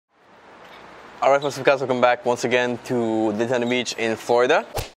Alright, what's up guys, welcome back once again to Daytona Beach in Florida.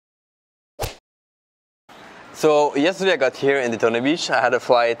 So yesterday I got here in Daytona Beach. I had a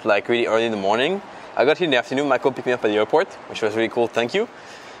flight like really early in the morning. I got here in the afternoon. Michael picked me up at the airport, which was really cool, thank you.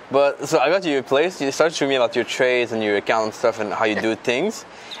 But so I got to your place, you started showing me about your trades and your account and stuff and how you do things.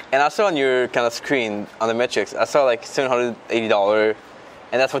 And I saw on your kind of screen, on the metrics, I saw like $780,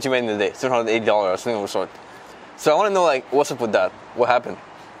 and that's what you made in the day, $780 or something of the sort. So I want to know like, what's up with that? What happened?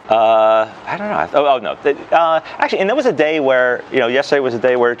 I don't know. Oh no. Actually, and there was a day where, yesterday was a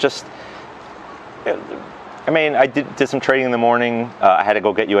day where it just, I did some trading in the morning. I had to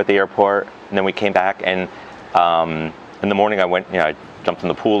go get you at the airport, and then we came back, and in the morning I went, I jumped in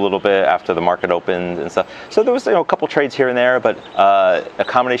the pool a little bit after the market opened and stuff. So there was, a couple trades here and there, but a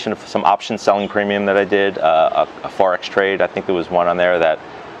combination of some option selling premium that I did, a Forex trade. I think there was one on there that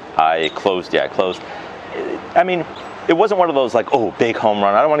I closed. Yeah, I closed. It wasn't one of those like, oh, big home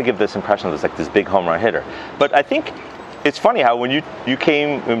run. I don't want to give this impression of this big home run hitter. But I think it's funny how when you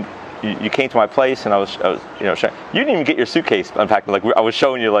came to my place and I was you didn't even get your suitcase unpacked. Like I was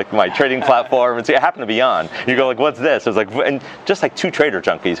showing you like my trading platform, and so it happened to be on. You go like, what's this? I was like, and just like two trader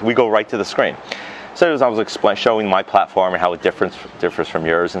junkies, we go right to the screen. So I was showing my platform and how it differs from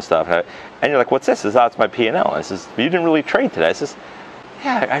yours and stuff. And you're like, what's this? It's my P&L. I says, you didn't really trade today. I says,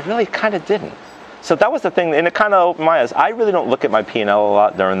 yeah, I really kind of didn't. So that was the thing, and it kind of opened my eyes. I really don't look at my P&L a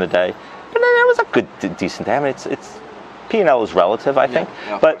lot during the day, but then it was a good, decent day. It's P&L is relative, I think.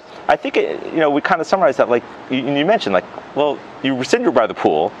 Yeah. But I think we kind of summarized that. Like you mentioned, well, you were sitting by the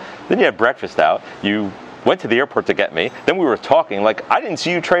pool, then you had breakfast out, you went to the airport to get me, then we were talking. Like I didn't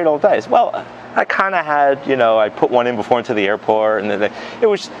see you trade all day. Well, I kind of had, I put one in before into the airport, and then it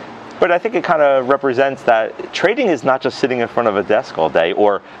was. But I think it kind of represents that trading is not just sitting in front of a desk all day,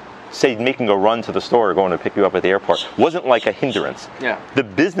 or say making a run to the store or going to pick you up at the airport wasn't like a hindrance. Yeah. The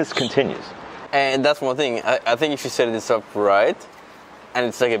business continues. And that's one thing. I think if you set this up right, and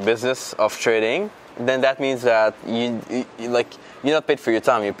it's like a business of trading, then that means that you're not paid for your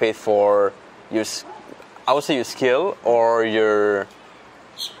time. You're paid for your, I would say your skill or your,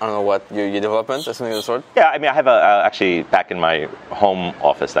 I don't know what, your development or something of the sort. Yeah, I have actually back in my home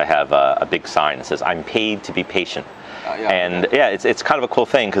office, I have a big sign that says, "I'm paid to be patient." And yeah, it's kind of a cool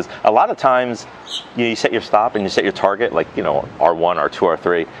thing because a lot of times you set your stop and you set your target like R1,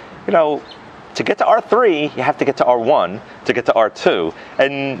 R2, R3. To get to R3, you have to get to R1 to get to R2,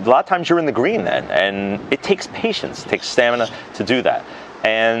 and a lot of times you're in the green then, and it takes patience, it takes stamina to do that.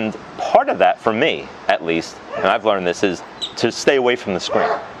 And part of that, for me at least, and I've learned this, is to stay away from the screen.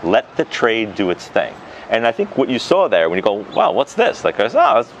 Let the trade do its thing. And I think what you saw there, when you go, wow, what's this? Like,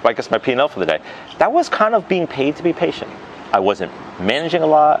 I guess my P&L for the day. That was kind of being paid to be patient. I wasn't managing a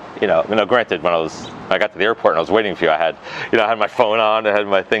lot. Granted, when I got to the airport and I was waiting for you, I had my phone on, I had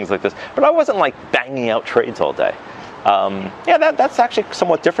my things like this. But I wasn't like banging out trades all day. That's actually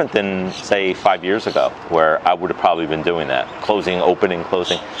somewhat different than, say, 5 years ago, where I would have probably been doing that. Closing, opening,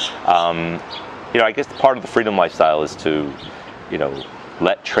 closing. I guess part of the freedom lifestyle is to,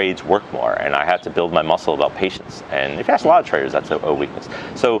 let trades work more, and I had to build my muscle about patience. And if you ask a lot of traders, that's a weakness.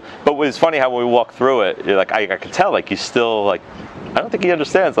 So, but it's funny how when we walk through it, you're like, I could tell, like, you still, like, I don't think he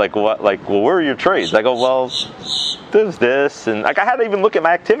understands, like, what, like, well, where are your trades? I go, well, there's this, and like, I had to even look at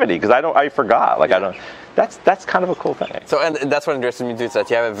my activity because I forgot, like, yeah. That's kind of a cool thing. So, and that's what interested me too, is that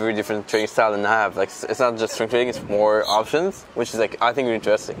you have a very different trading style than I have. Like, it's not just swing trading, it's more options, which is like, I think really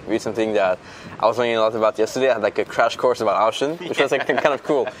interesting. Really something that I was learning a lot about yesterday. I had like a crash course about option, which was like kind of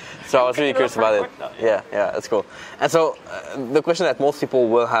cool. So I was really curious about it. Yeah, that's cool. And so the question that most people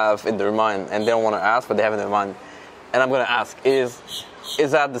will have in their mind, and they don't want to ask, but they have in their mind, and I'm going to ask, is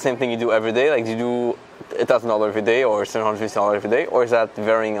that the same thing you do every day? Like, do you do $1,000 every day or $750 every day, or is that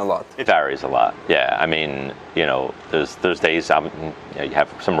varying a lot? It varies a lot. Yeah, there's days you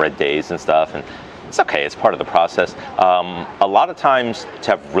have some red days and stuff, and it's okay. It's part of the process. A lot of times,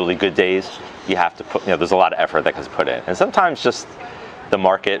 to have really good days, you have to put. There's a lot of effort that gets put in, and sometimes just the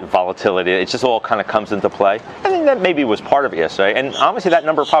market volatility, it just all kind of comes into play. I think that maybe was part of it yesterday, and honestly, that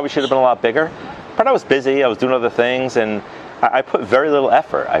number probably should have been a lot bigger. But I was busy. I was doing other things, and I put very little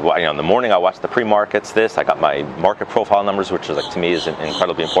effort. In the morning I watched the pre-markets. I got my market profile numbers, which is to me is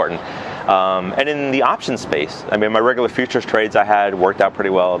incredibly important. And in the option space, my regular futures trades I had worked out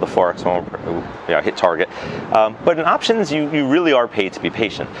pretty well. The Forex one, hit target. But in options, you really are paid to be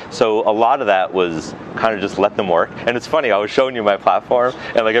patient. So a lot of that was kind of just let them work. And it's funny, I was showing you my platform,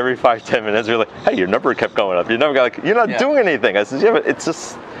 and like every 5-10 minutes, you're like, hey, your number kept going up. Your number got like, you're not doing anything. I said, yeah, but it's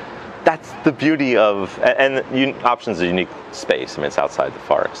just. That's the beauty of, and options is a unique space. It's outside the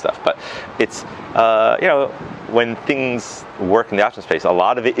Forex stuff, but it's, when things work in the option space, a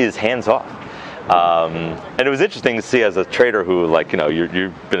lot of it is hands off. And it was interesting to see as a trader who, like, you know,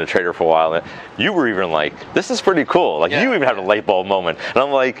 you've been a trader for a while, and you were even like, this is pretty cool. Like, you even had a light bulb moment. And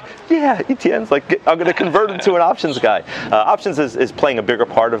I'm like, yeah, Etienne's like, I'm going to convert into an options guy. Options is playing a bigger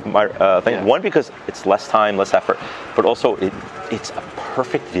part of my thing. Yeah. One, because it's less time, less effort, but also it's a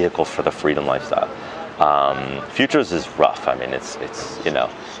perfect vehicle for the freedom lifestyle. Futures is rough. I mean, it's you know,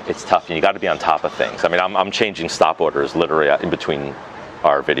 it's tough, and you got to be on top of things. I mean, I'm changing stop orders literally in between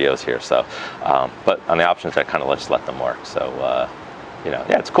our videos here. So, but on the options, I kind of just let them work. So, you know,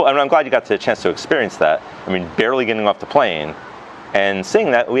 yeah, it's cool. I mean, I'm glad you got the chance to experience that. I mean, barely getting off the plane and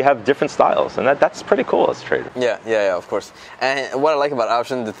seeing that we have different styles, and that's pretty cool as a trader. Yeah, of course. And what I like about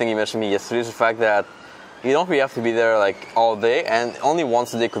options, the thing you mentioned to me yesterday, is the fact that you don't really have to be there like all day, and only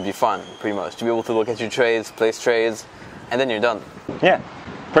once a day could be fun, pretty much, to be able to look at your trades, place trades, and then you're done. Yeah,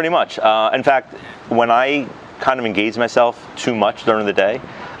 pretty much. In fact, when I kind of engage myself too much during the day,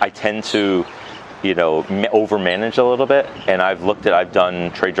 I tend to, you know, overmanage a little bit. And I've done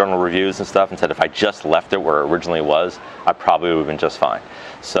trade journal reviews and stuff, and said if I just left it where it originally was, I probably would have been just fine.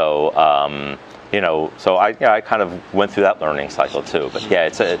 So, you know, so I kind of went through that learning cycle too. But yeah,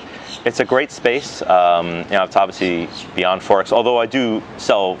 it's a great space. You know, it's obviously beyond Forex, although I do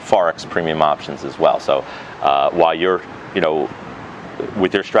sell Forex premium options as well. So while you're, you know,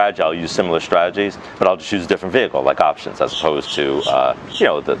 with your strategy, I'll use similar strategies, but I'll just use a different vehicle like options as opposed to you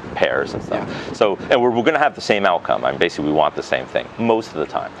know, the pairs and stuff. Yeah. So, and we're going to have the same outcome. I mean, basically, we want the same thing most of the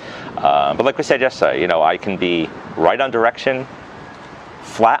time. But like we said yesterday, you know, I can be right on direction,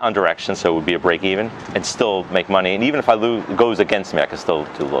 flat on direction, so it would be a break even, and still make money. And even if I lose, it goes against me, I can still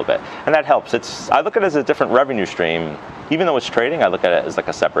do a little bit, and that helps. I look at it as a different revenue stream. Even though it's trading, I look at it as like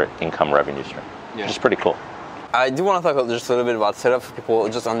a separate income revenue stream, which is pretty cool. I do want to talk just a little bit about setup for people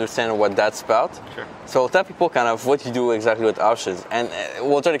just understand what that's about. Sure. So tell people kind of what you do exactly with options, and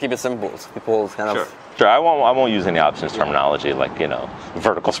we'll try to keep it simple so people kind of. Sure. I won't use any options terminology like, you know,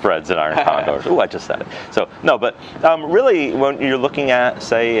 vertical spreads and iron condors. Ooh, I just said it. So no, but really, when you're looking at,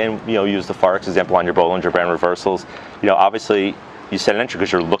 say, and you know, use the Forex example on your Bollinger Band reversals, you know, obviously you set an entry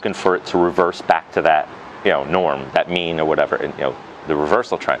because you're looking for it to reverse back to that, you know, norm, that mean or whatever, and you know, the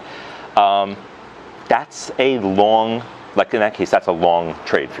reversal trend. That's a long, like in that case, that's a long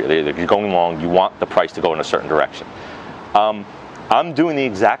trade for you. You're going long, you want the price to go in a certain direction. I'm doing the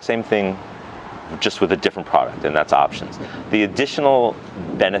exact same thing, just with a different product, and that's options. The additional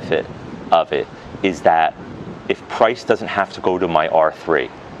benefit of it is that if price doesn't have to go to my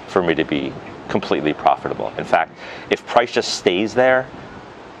R3 for me to be completely profitable. In fact, if price just stays there,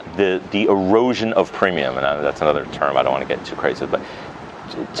 the erosion of premium, and that's another term, I don't want to get too crazy, but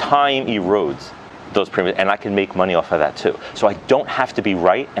time erodes those premiums, and I can make money off of that too. So I don't have to be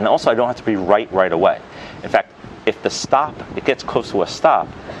right, and also I don't have to be right away. In fact, if the stop, it gets close to a stop,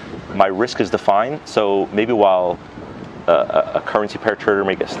 my risk is defined. So maybe while a currency pair trader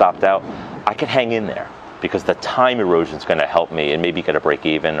may get stopped out, I can hang in there because the time erosion is going to help me and maybe get a break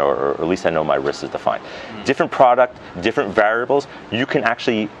even, or at least I know my risk is defined. Different product, different variables, you can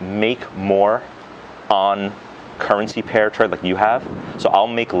actually make more on currency pair trade like you have. So I'll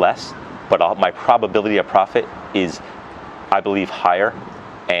make less, but my probability of profit is, I believe, higher,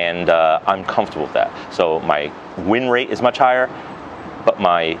 and I'm comfortable with that. So my win rate is much higher, but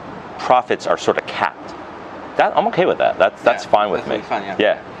my profits are sort of capped. I'm okay with that. That's fine with me. Fun,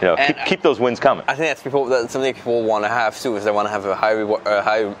 yeah, you know, keep those wins coming. I think that's something people want to have too, is they want to have a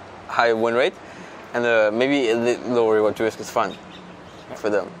high win rate, and maybe a lower reward to risk is fun for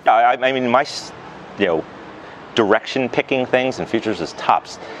them. Yeah, I mean, my, you know, direction picking things in futures is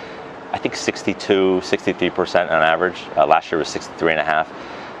tops. I think 63% on average. Last year was 63.5.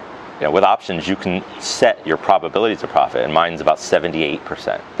 You know, with options, you can set your probability to profit, and mine's about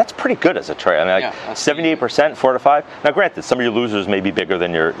 78%. That's pretty good as a trade. I mean, like 78%, 4 to 5. Now, granted, some of your losers may be bigger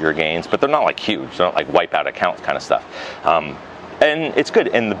than your gains, but they're not like huge. They're not like wipe out accounts kind of stuff. And it's good.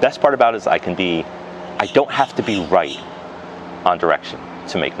 And the best part about it is I don't have to be right on direction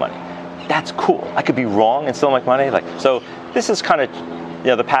to make money. That's cool. I could be wrong and still make money. Like, so this is kind of, you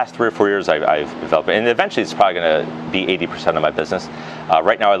know, the past 3 or 4 years I've developed, and eventually it's probably going to be 80% of my business.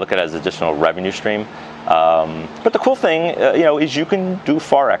 Right now I look at it as additional revenue stream. But the cool thing, you know, is you can do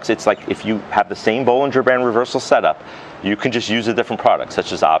Forex. It's like if you have the same Bollinger Band reversal setup, you can just use a different product,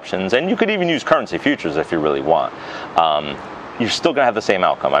 such as options, and you could even use currency futures if you really want. You're still going to have the same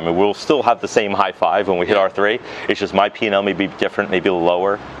outcome. I mean, we'll still have the same high five when we hit R3. It's just my P&L may be different, maybe a little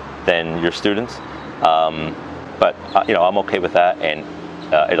lower than your students. But you know, I'm okay with that, and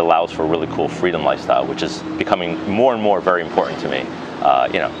it allows for a really cool freedom lifestyle, which is becoming more and more very important to me.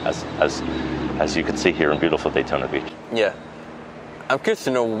 You know, as you can see here in beautiful Daytona Beach. Yeah. I'm curious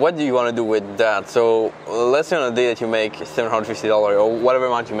to know, what do you want to do with that? So let's say on a day that you make $750 or whatever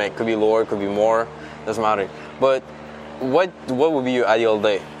amount you make, could be lower, could be more, doesn't matter. But what would be your ideal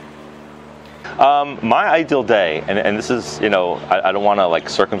day? My ideal day, and this is, I don't want to like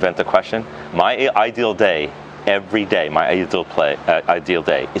circumvent the question. My ideal day, every day, my ideal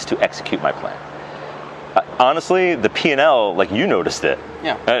day is to execute my plan. Honestly, the P&L, like you noticed it.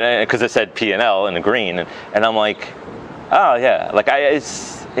 Yeah. Because it said P&L in the green, and I'm like, oh yeah, like I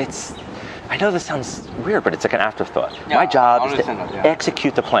know this sounds weird, but it's like an afterthought. Yeah, my job is to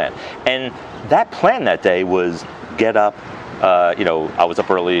execute the plan, and that plan that day was get up. I was up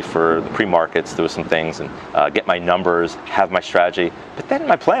early for the pre-markets, there was some things, and get my numbers, have my strategy. But then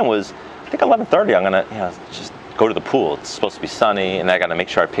my plan was, I think 11:30, I'm gonna just go to the pool. It's supposed to be sunny, and I got to make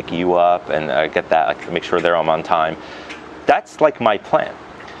sure I pick you up and get that, like, make sure I'm on time. That's like my plan.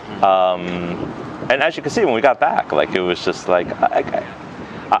 And as you can see, when we got back, like, it was just like,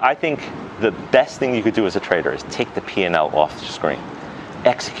 I think the best thing you could do as a trader is take the P&L off the screen.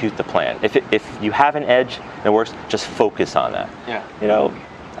 Execute the plan. If you have an edge and it works, just focus on that. Yeah.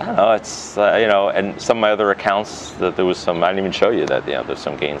 I don't know. It's and some of my other accounts, that there was some. I didn't even show you that. There's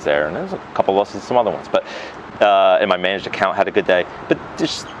some gains there, and there's a couple losses, some other ones. But and my managed account had a good day. But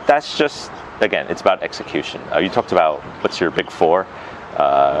that's just, again, it's about execution. You talked about what's your big four: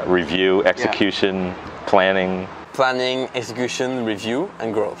 review, execution, planning. Planning, execution, review,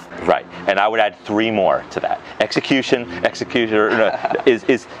 and growth. Right, and I would add 3 more to that. Execution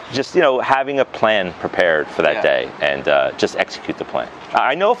is just having a plan prepared for that day, and just execute the plan.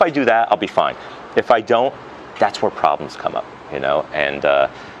 I know if I do that, I'll be fine. If I don't, that's where problems come up. And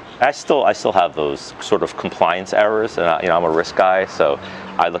I still have those sort of compliance errors, and I'm a risk guy, so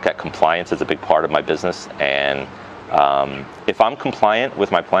I look at compliance as a big part of my business. And if I'm compliant with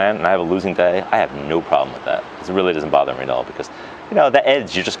my plan and I have a losing day, I have no problem with that. It really doesn't bother me at all, because the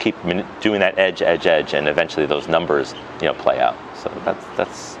edge, you just keep doing that edge, and eventually those numbers play out. So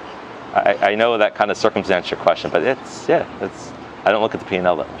that's I know that kind of circumstance your question, but I don't look at the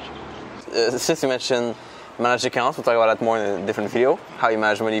P&L that much. Since you mentioned managed accounts, we'll talk about that more in a different video, how you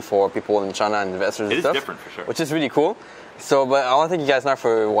manage money for people in China and investors and stuff. It is different for sure. Which is really cool. So, but I want to thank you guys now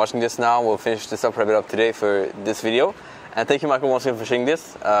for watching this now. We'll finish this up, wrap it up today for this video. And thank you, Michael, once again for sharing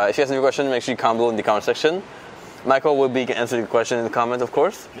this. If you have any question, make sure you comment below in the comment section. Michael will be answering the question in the comment, of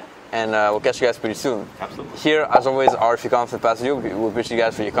course. Yeah. And we'll catch you guys pretty soon. Absolutely. Here, as always, are a few comments from the past video. We appreciate you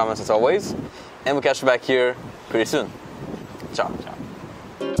guys for your comments as always. And we'll catch you back here pretty soon. Ciao. Ciao.